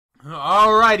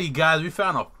Alrighty, guys, we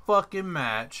found a fucking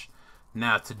match.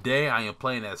 Now, today I am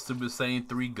playing as Super Saiyan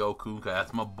 3 Goku, because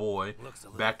that's my boy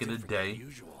back in the day.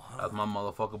 That's my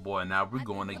motherfucking boy. Now we're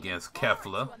going against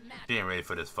Kefla. She ain't ready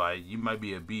for this fight. You might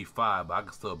be a B5, but I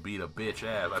can still beat a bitch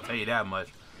ass. I tell you that much.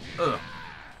 Ugh.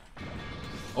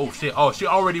 Oh shit. Oh, she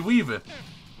already weaving.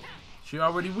 She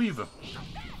already weaving.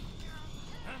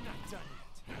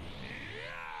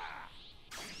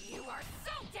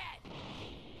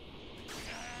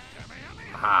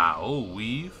 Ah, oh,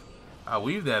 weave. I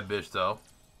weave that bitch though.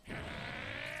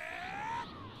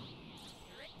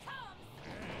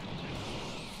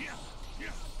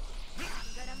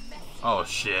 Oh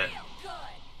shit.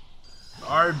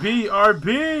 RB,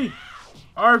 RB,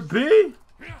 RB.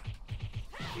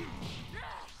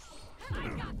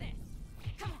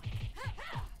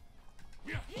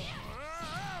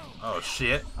 Oh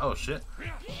shit. Oh shit.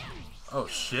 Oh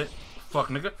shit. Fuck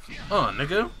nigga.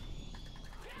 Nigga.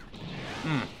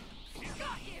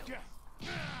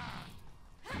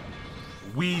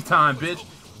 Weave time, bitch.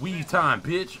 Weave time,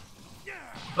 bitch.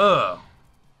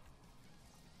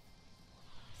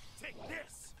 Take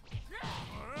this.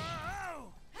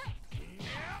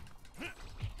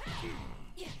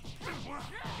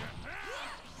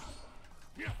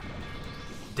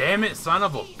 Damn it, son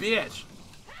of a bitch.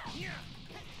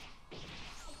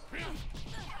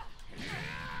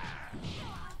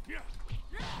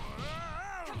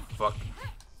 Fuck.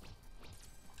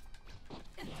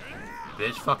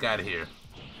 Bitch, fuck out of here.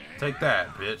 Take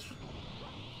that, bitch.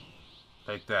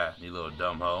 Take that, you little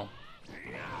dumb hoe.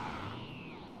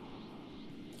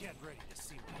 Get ready to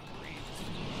see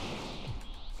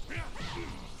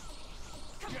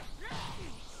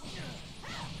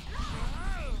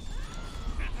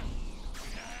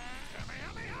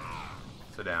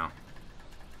Sit down.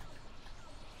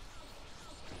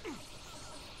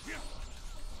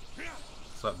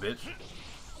 What's up, bitch?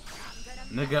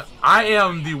 Nigga, I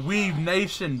am the Weave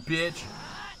Nation, bitch.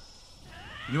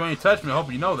 You ain't touched me. I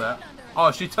hope you know that.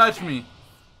 Oh, she touched me.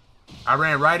 I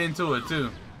ran right into it, too.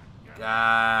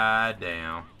 God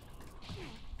damn.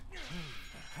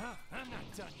 I'm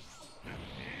not done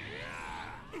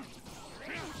yet.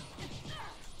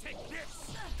 Take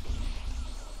this.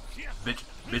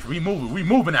 Bitch, we moving. We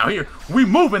moving out here. We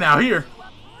moving out here.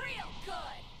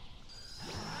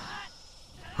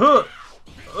 Huh.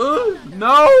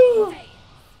 No.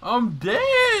 I'm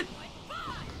dead.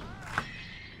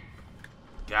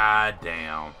 God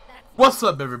damn. What's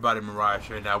up, everybody? Mirage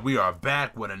here. Now we are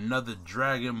back with another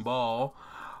Dragon Ball,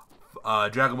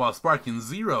 Dragon Ball Sparking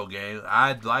Zero game.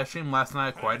 I live streamed last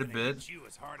night quite a bit.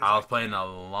 I was playing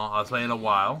a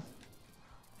while,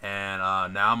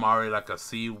 and now I'm already like a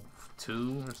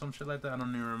C2 or some shit like that. I don't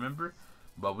even remember.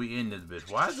 But we in this bitch.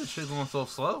 Why is this shit going so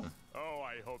slow? Oh,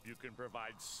 I hope you can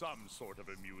provide some sort of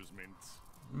amusement.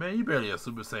 Man, you barely a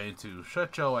Super Saiyan 2.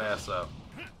 Shut your ass up.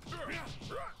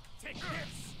 Take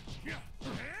this.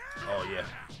 Oh, yeah.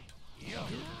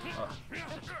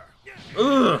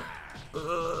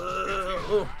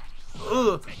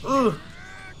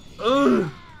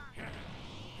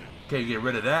 Can't get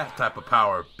rid of that type of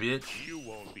power, bitch. You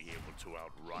won't be able to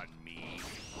outrun me.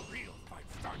 Real fight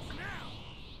starts now.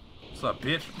 What's up,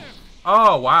 bitch?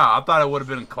 Oh, wow. I thought it would have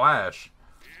been Clash.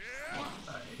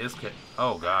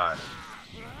 Oh, God.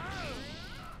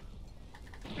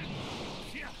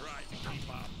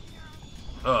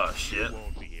 Oh, shit. You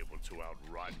won't be able to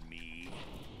outrun me.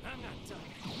 I'm not done.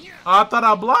 Oh, I thought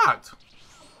I blocked.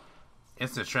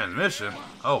 Instant transmission.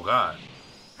 Oh, God.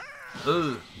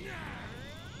 Ugh.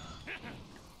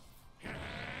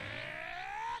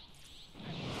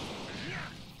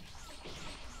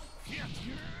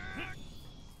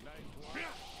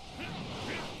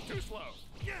 Too slow.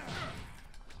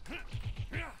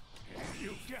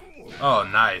 Oh,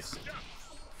 nice.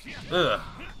 Ugh.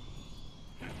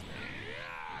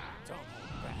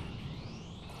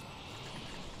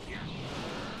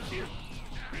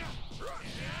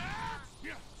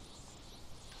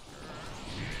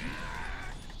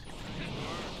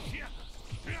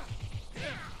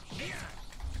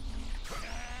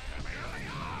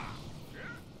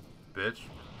 Bitch.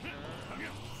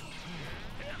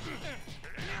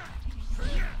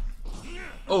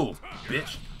 Oh,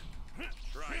 bitch.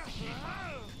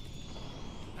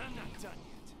 I'm not done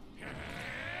yet.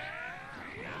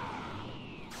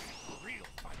 Real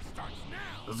fight starts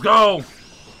now. Let's go.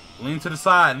 Lean to the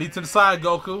side. Lean to the side,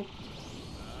 Goku.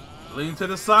 Lean to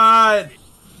the side.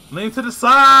 Lean to the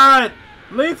side.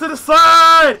 Lean to the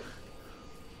side.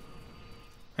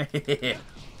 Take this.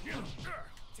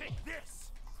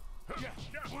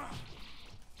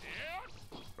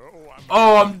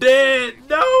 Oh, I'm dead.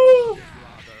 No.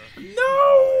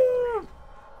 No.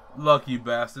 Lucky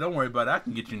bastard. Don't worry about it. I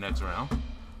can get you next round.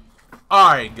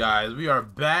 Alright, guys. We are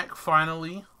back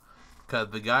finally. Because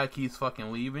the guy keeps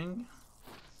fucking leaving.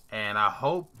 And I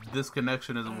hope this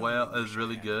connection is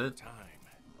really good.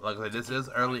 Like I said, this is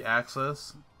early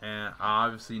access. And I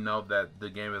obviously know that the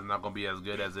game is not going to be as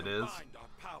good as it is.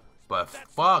 But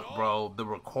fuck, bro. The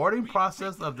recording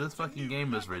process of this fucking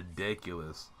game is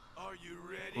ridiculous.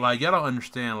 Like, y'all don't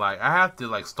understand. Like, I have to,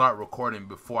 like, start recording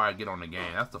before I get on the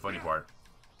game. That's the funny part.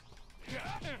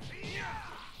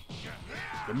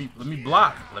 Let me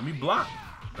block. Let me block.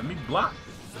 Let me block.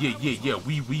 Yeah.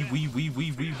 We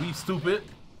stupid.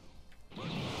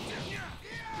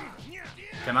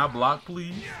 Can I block,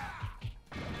 please?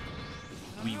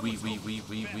 We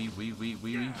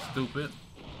stupid.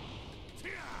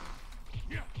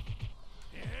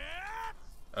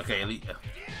 Okay,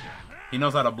 he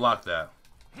knows how to block that.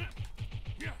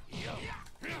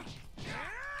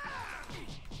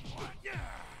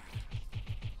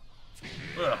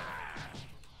 Ugh.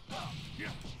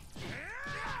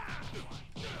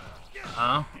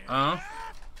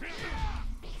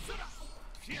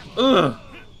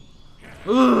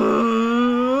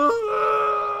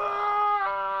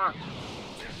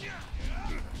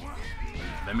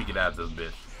 Let me get out of this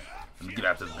bitch. Let me get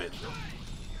out of this bitch.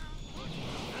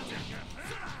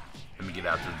 Let me get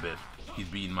out of this bitch. He's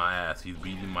beating my ass. He's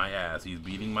beating my ass. He's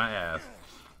beating my ass.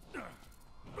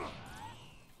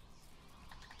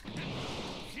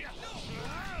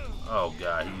 Oh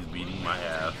god, he's beating my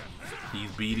ass.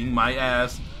 He's beating my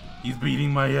ass. He's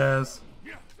beating my ass.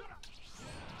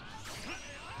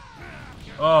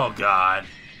 Oh god.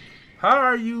 How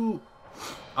are you?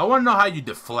 I want to know how you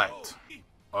deflect.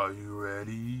 Are you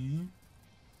ready?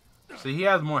 See, he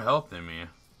has more health than me.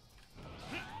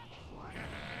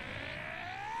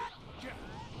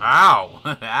 Ow!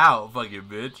 Ow, fucking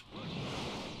bitch.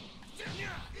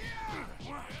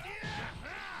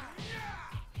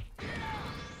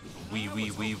 We,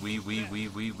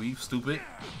 stupid.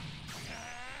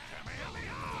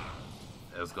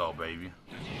 Let's go, baby.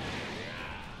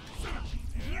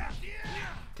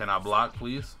 Can I block,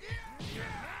 please?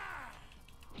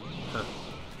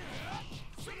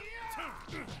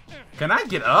 Can I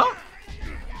get up?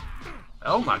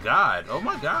 Oh my god. Oh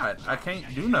my god. I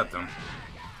can't do nothing.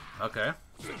 Okay.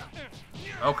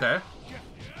 Okay.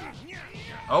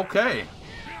 Okay.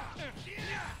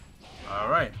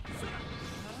 Alright.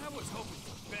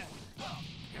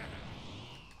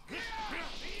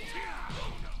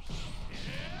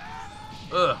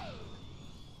 Ugh.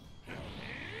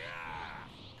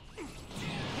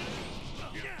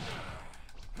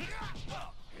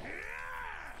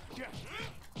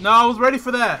 No, I was ready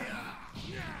for that.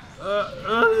 No.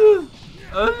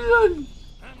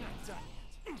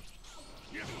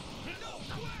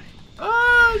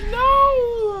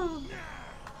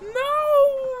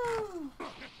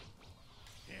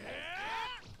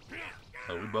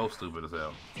 Oh, we both stupid as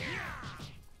hell.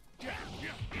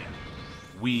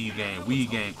 Weed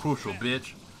game, crucial,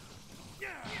 bitch.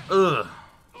 Ugh.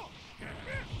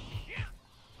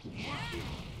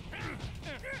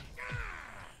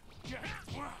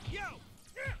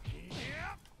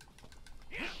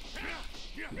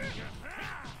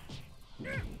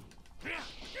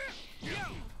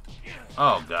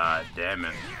 Oh god damn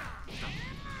it.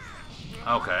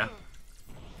 Okay.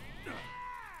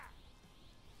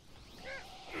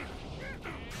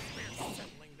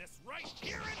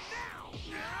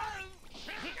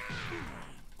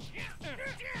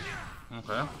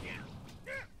 Okay.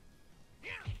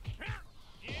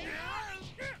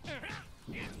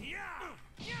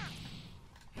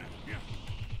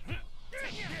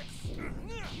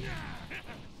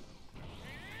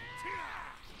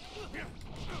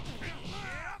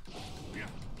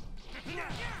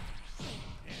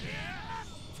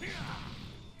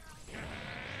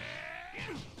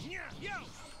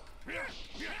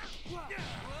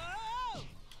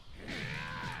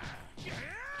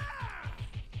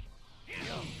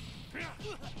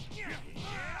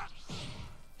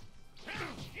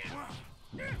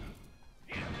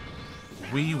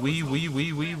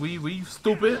 We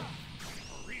stupid.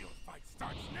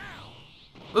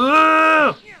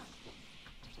 Ugh!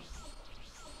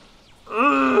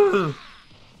 Ugh!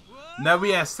 Now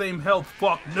we have same health,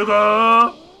 fuck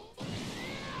nigga.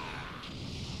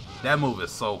 That move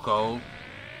is so cold.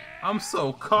 I'm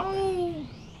so cold.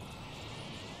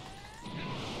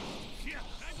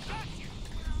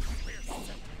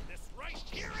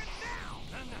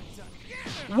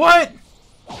 What?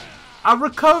 I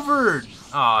recovered.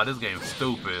 Aw, this game's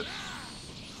stupid.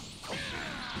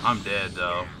 I'm dead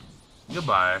though.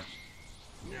 Goodbye.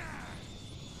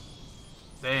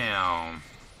 Damn.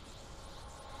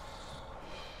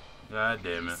 God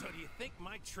damn it. So do you think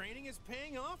my training is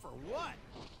paying off or what?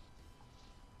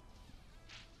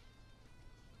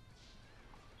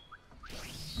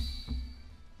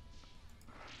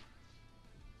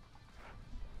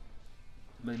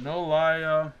 But no lie,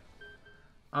 y'all.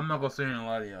 I'm not gonna say any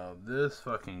lie to y'all. This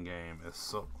fucking game is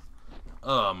so...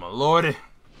 Oh, my lordy.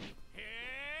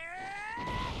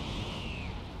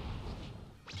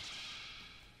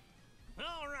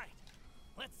 All right.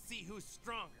 Let's see who's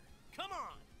stronger. Come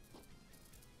on.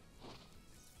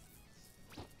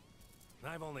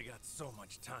 I've only got so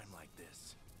much time like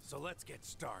this, so let's get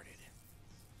started.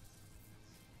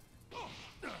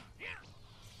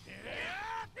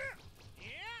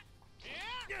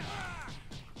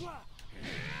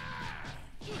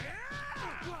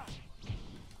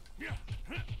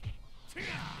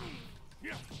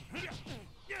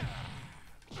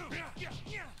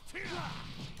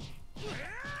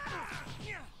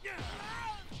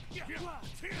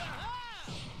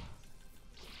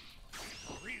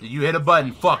 You hit a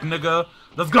button, fuck nigga.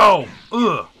 Let's go.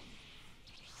 Ugh.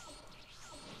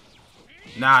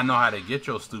 Now I know how to get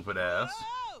your stupid ass.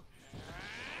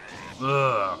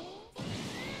 Ugh.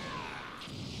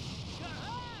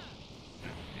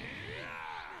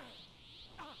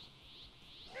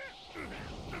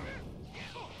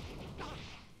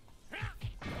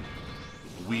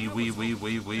 We.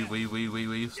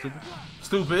 Stupid.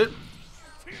 Stupid.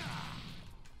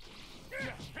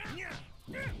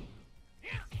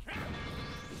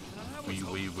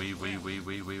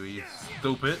 We.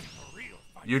 Stupid.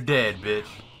 You're dead, bitch.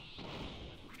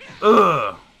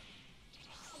 Ugh.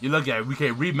 You look at it, we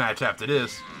can't rematch after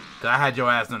this. Cause I had your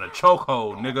ass in a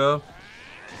chokehold, nigga.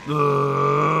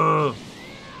 Ugh.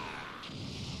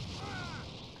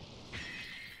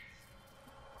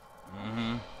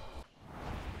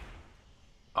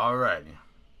 Alrighty.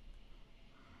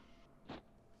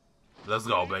 Let's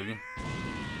go, baby.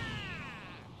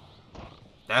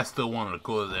 That's still one of the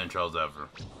coolest intros ever.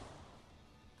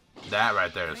 That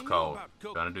right there is cold.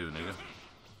 Trying to do, nigga.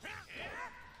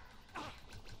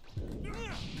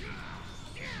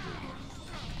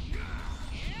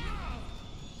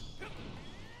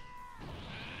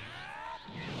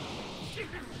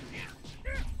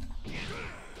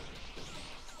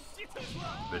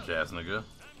 Bitch ass nigga.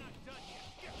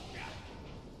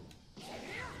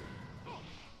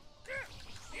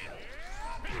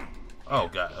 Oh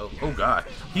god, oh god.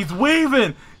 He's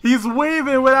weaving! He's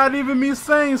weaving without even me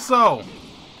saying so!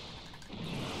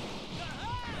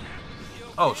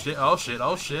 Oh shit, oh shit,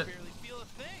 oh shit.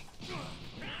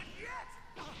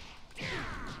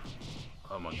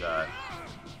 Oh my god.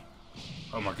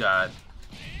 Oh my god.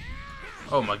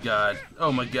 Oh my god.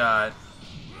 Oh my god.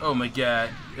 Oh my god.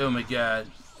 Oh my god.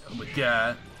 Oh my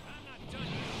god.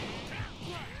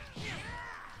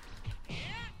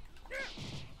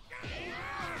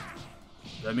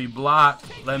 Let me block.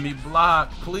 Let me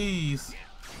block, please.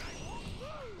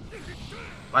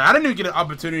 Like, I didn't even get an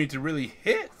opportunity to really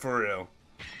hit for real.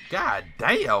 God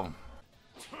damn.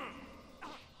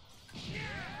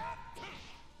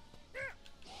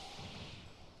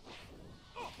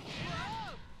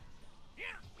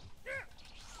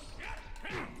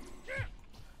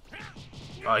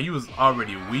 Oh, he was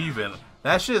already weaving.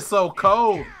 That shit's so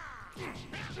cold.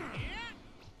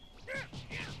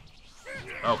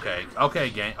 Okay, okay,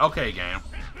 game. Okay, game.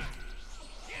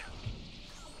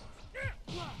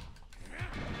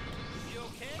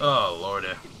 Oh, lordy.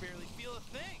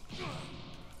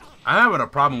 I'm having a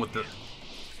problem with the...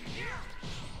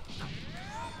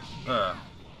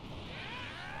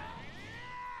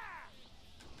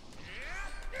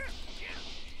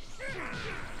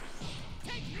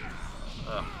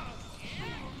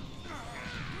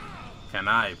 Can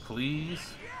I please?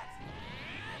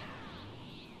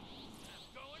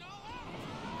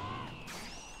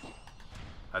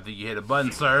 I think you hit a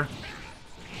button, sir.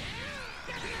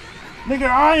 Nigga,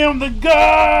 I am the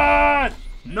god!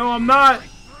 No, I'm not.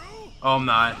 Oh, I'm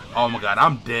not. Oh my god,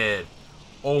 I'm dead.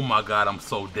 Oh my god, I'm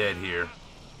so dead here.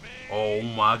 Oh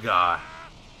my god.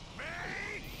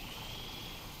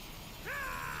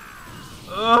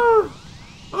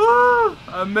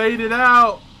 I made it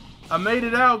out. I made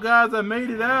it out, guys. I made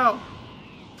it out.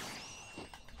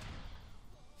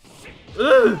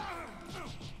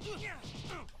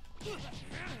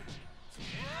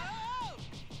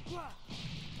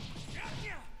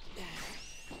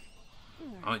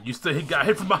 You still got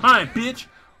hit from behind, bitch.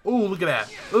 Ooh, look at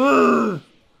that.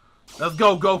 Let's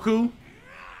go, Goku.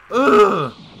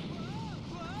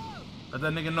 Let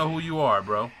that nigga know who you are,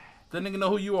 bro. Let that nigga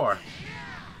know who you are.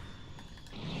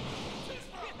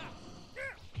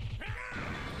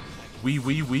 We,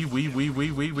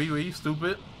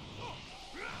 stupid.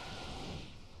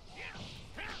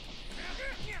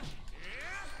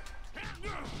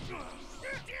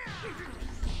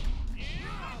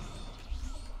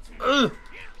 Oh,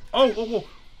 oh,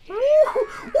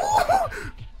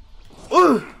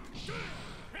 oh.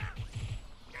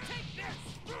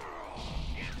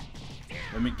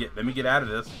 Let me get out of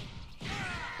this.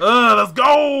 Let's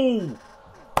go!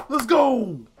 Let's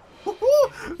go!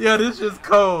 Yeah, this shit's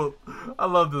cold. I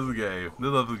love this game.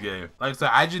 Like I said,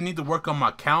 I just need to work on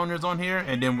my counters on here,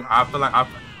 and then I feel like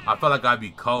I'd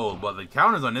be cold. But the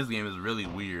counters on this game is really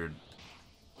weird.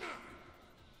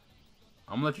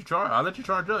 I'm gonna let you charge. I'll let you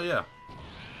charge up. Yeah,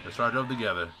 let's charge up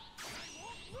together.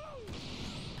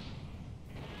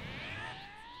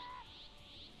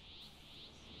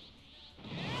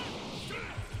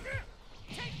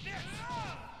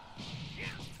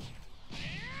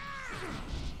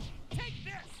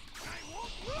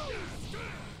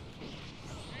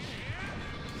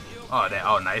 Oh, that.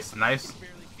 Oh, nice, nice.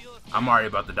 I'm already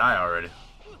about to die already.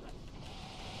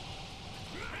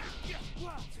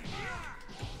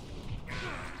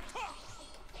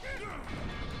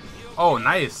 Oh,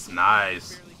 nice,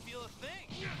 nice.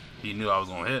 He knew I was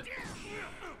gonna hit.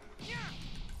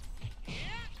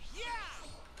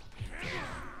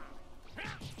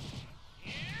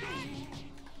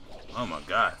 Oh my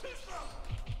god.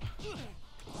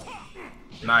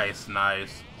 Nice,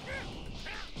 nice.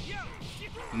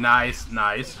 Nice,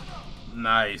 nice.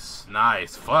 Nice,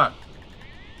 nice. Fuck.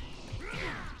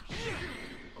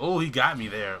 Oh, he got me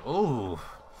there. Ooh.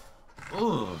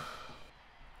 Ooh.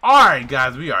 Alright,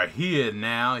 guys, we are here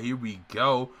now. Here we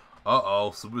go.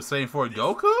 Uh-oh. Super Saiyan 4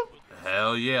 Goku?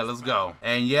 Hell yeah, let's go.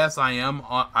 And yes,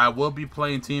 I will be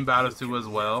playing Team Battles 2 as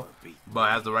well.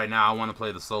 But as of right now, I want to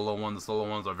play the solo one. The solo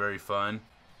ones are very fun.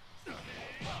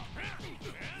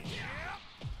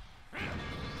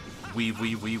 We,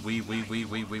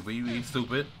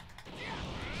 stupid.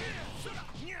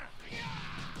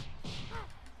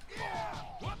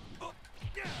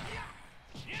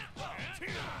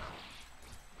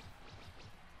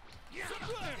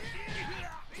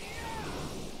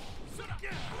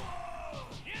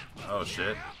 Oh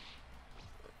shit.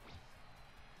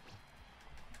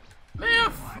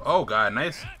 Man, oh god,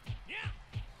 nice.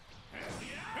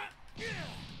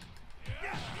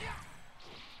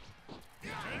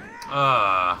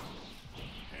 Oh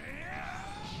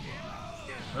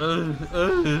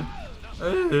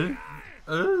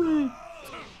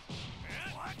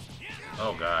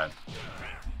god.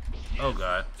 Oh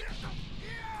god.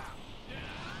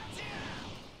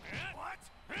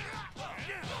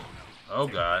 Oh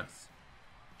god.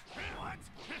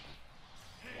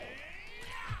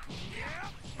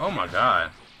 Oh my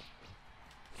god.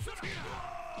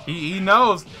 He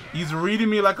knows. He's reading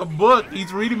me like a book.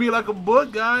 He's reading me like a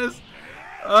book, guys.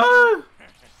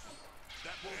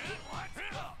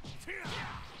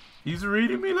 He's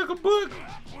reading me like a book.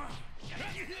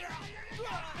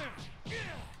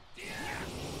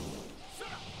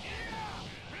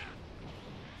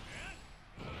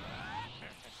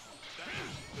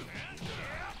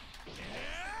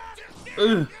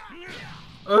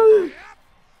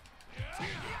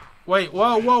 Wait,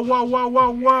 whoa, whoa, whoa, whoa,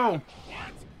 whoa, whoa.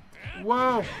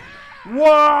 Whoa.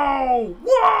 Whoa!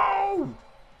 Whoa!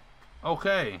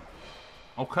 Okay.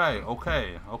 Okay.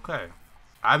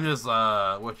 I'm just,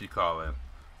 what you call it?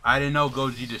 I didn't know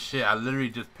Goji the shit. I literally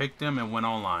just picked him and went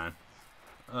online.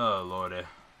 Oh, lordy.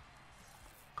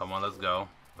 Come on, let's go.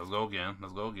 Let's go again.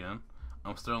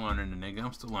 I'm still learning the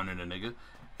nigga.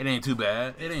 It ain't too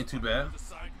bad.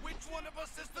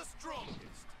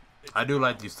 I do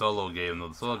like these solo games, though.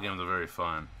 The solo games are very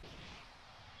fun.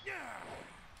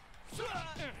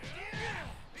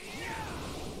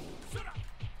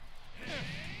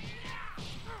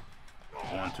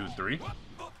 1, 2, 3.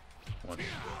 1.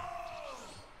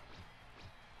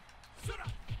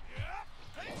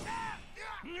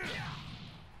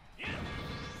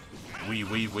 We,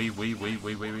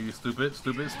 stupid.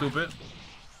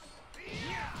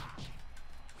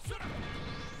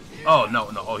 Oh, no.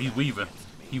 Oh, he's weaving.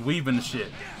 He weaving the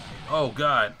shit. Oh,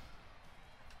 God.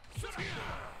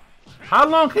 How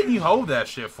long can you hold that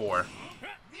shit for?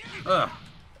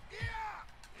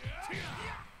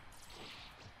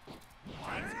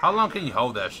 How long can you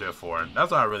hold that shit for?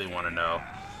 That's what I really want to know.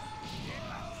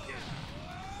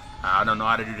 I don't know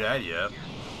how to do that yet.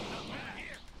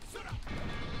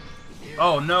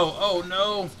 Oh, no. Oh,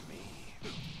 no.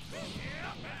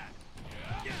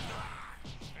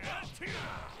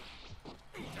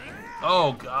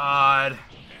 Oh, God.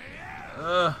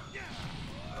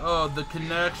 Oh, the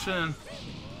connection.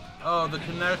 Oh, the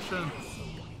connection.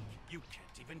 You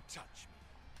can't even touch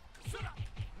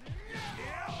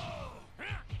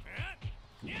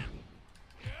me.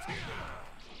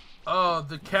 Oh,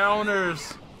 the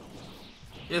counters.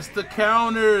 It's the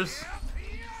counters.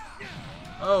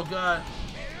 Oh god.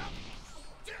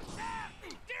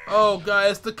 Oh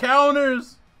god, it's the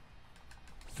counters.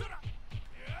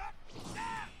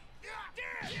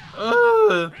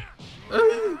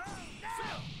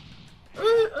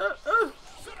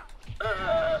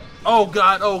 Oh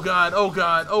god, oh god, oh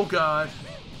god, oh god.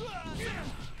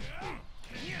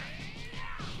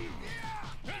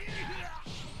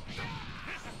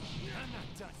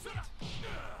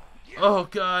 Oh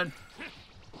god.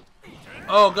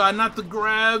 Oh god, not the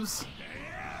grabs.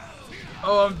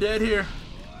 Oh, I'm dead here.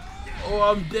 Oh,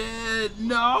 I'm dead.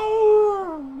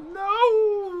 No.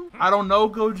 No. I don't know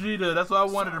Gogeta. That's why I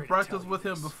wanted to practice with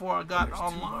him before I got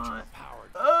online.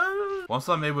 Once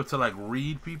I'm able to like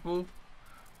read people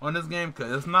on this game,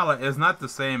 cause it's not the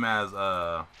same as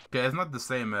it's not the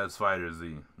same as Fighter Z.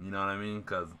 You know what I mean?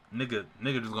 Cause nigga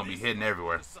just gonna be hitting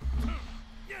everywhere.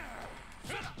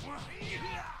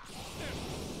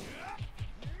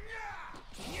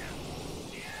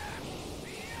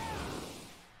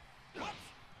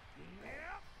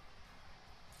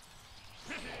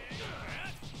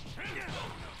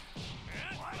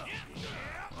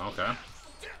 Okay.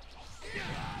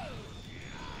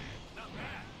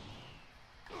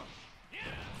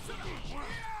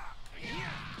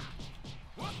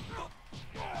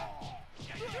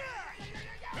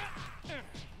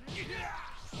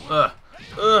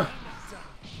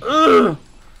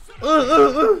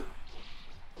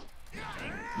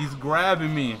 He's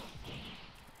grabbing me.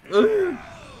 Here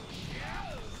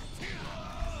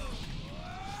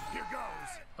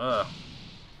goes.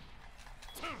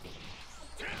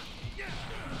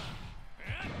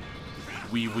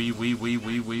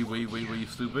 We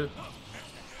stupid.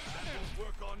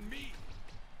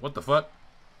 What the fuck?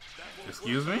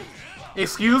 Excuse me?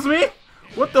 Excuse me?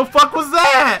 What the fuck was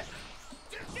that?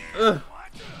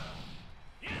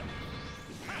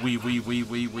 We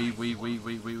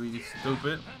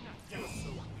stupid.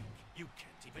 You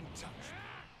can't even touch me.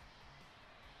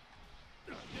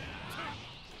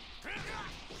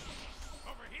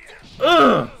 Over here.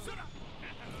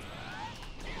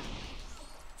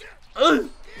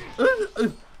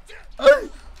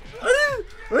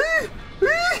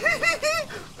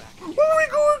 Why are we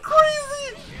going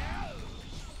crazy?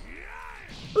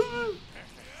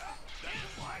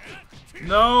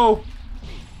 No.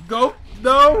 Go.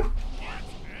 No.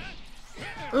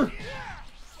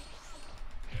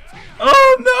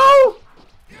 Oh no.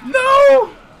 No.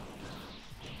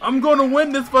 I'm gonna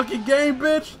win this fucking game,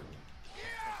 bitch.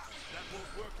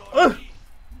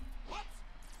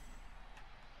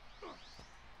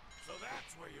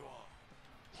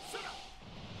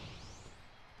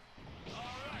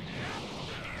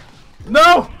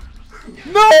 No!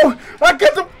 No! I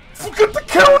get the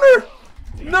counter!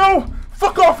 No!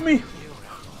 Fuck off me!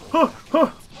 Huh,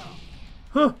 huh,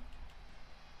 huh.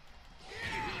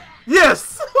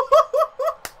 Yes!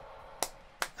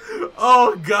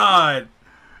 Oh god!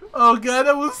 Oh god,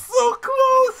 that was so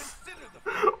close!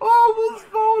 Almost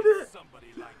folded!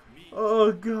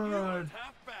 Oh god!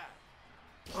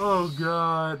 Oh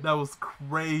god, that was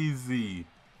crazy!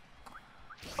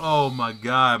 Oh my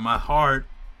god, my heart!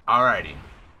 Alrighty,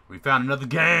 we found another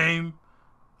game.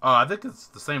 Oh, I think it's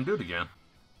the same dude again.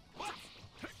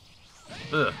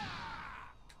 Ugh.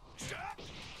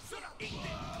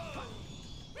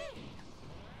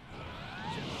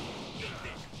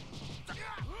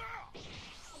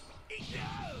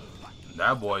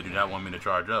 That boy do not want me to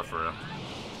charge up for him.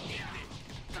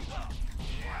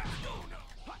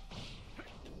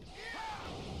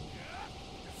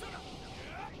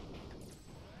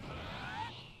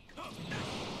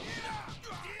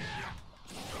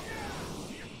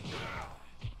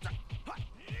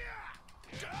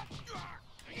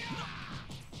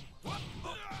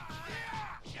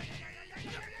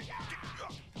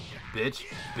 Bitch,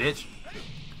 bitch.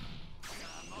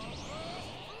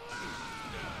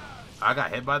 I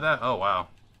got hit by that? Oh, wow.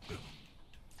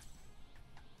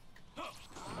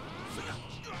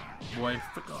 Boy,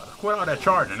 quit all that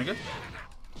charging, nigga.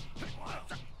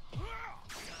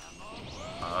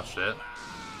 Oh, shit.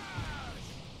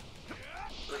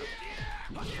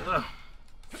 Ugh.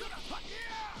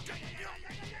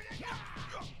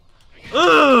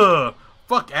 Ugh!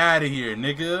 Fuck out of here,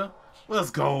 nigga.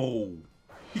 Let's go.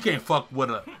 You can't fuck with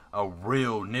a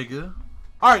real nigga.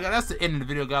 Alright, guys, that's the end of the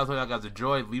video, guys. Hope y'all guys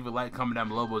enjoyed. Leave a like, comment down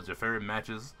below what's your favorite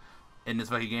matches in this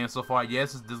fucking game so far.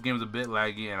 Yes, this game's a bit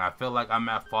laggy, and I feel like I'm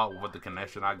at fault with the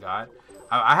connection I got.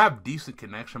 I have decent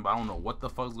connection, but I don't know what the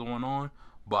fuck's going on.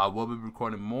 But I will be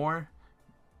recording more.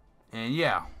 And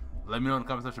yeah, let me know in the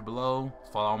comment section below.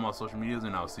 Follow all my social medias,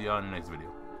 and I'll see y'all in the next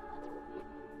video.